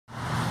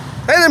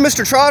Hey there,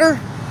 Mr. Trotter.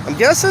 I'm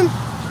guessing?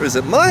 Or is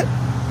it Mutt?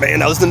 Man,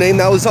 that was the name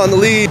that was on the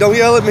lead. Don't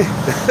yell at me.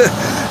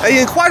 Hey,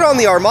 you inquired on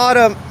the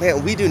Armada.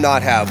 Man, we do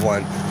not have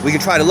one. We can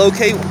try to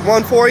locate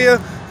one for you.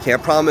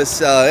 Can't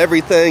promise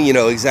everything, you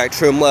know, exact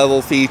trim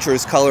level,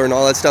 features, color, and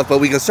all that stuff, but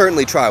we can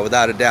certainly try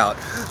without a doubt.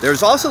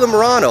 There's also the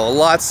Murano, a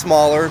lot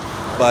smaller,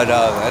 but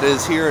that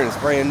is here and it's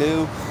brand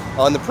new.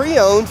 On the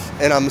pre-owned,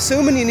 and I'm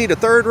assuming you need a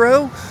third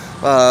row,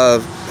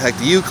 heck,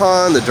 the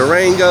Yukon, the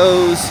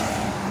Durangos,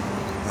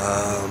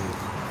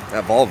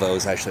 that Volvo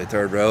is actually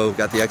third row,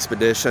 got the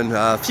Expedition,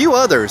 a few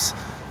others.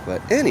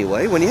 But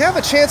anyway, when you have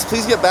a chance,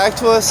 please get back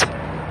to us.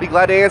 Be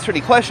glad to answer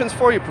any questions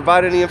for you,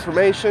 provide any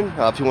information.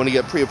 If you want to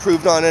get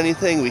pre-approved on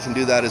anything, we can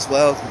do that as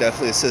well. Can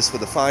definitely assist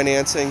with the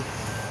financing.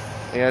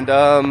 And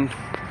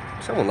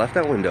someone left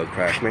that window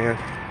cracked, man.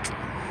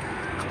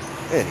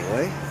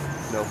 Anyway,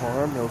 no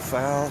harm, no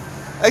foul.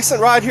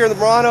 Excellent ride here in the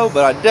Murano,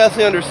 but I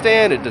definitely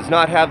understand it does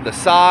not have the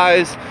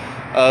size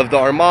of the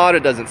Armada,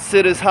 doesn't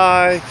sit as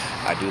high.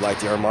 I do like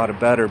the Armada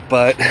better,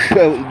 but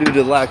due to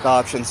the lack of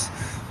options,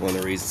 one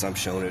of the reasons I'm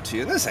showing it to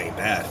you. And this ain't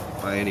bad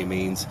by any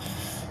means.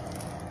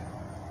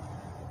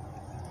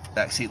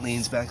 Back seat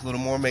leans back a little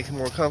more, make it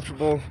more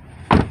comfortable.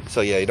 So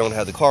yeah, you don't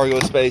have the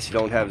cargo space, you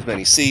don't have as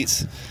many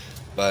seats,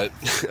 but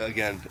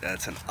again,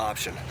 that's an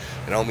option.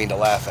 And I don't mean to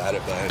laugh at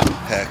it, but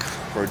heck,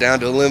 we're down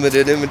to a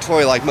limited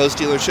inventory like most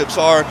dealerships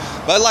are.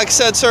 But like I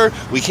said, sir,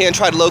 we can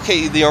try to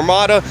locate the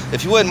Armada.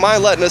 If you wouldn't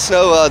mind letting us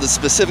know the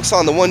specifics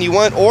on the one you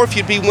want, or if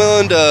you'd be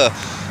willing to,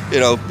 you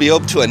know, be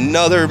open to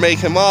another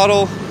make and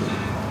model.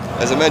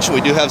 As I mentioned,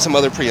 we do have some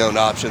other pre-owned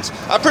options.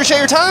 I appreciate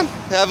your time.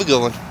 Have a good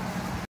one.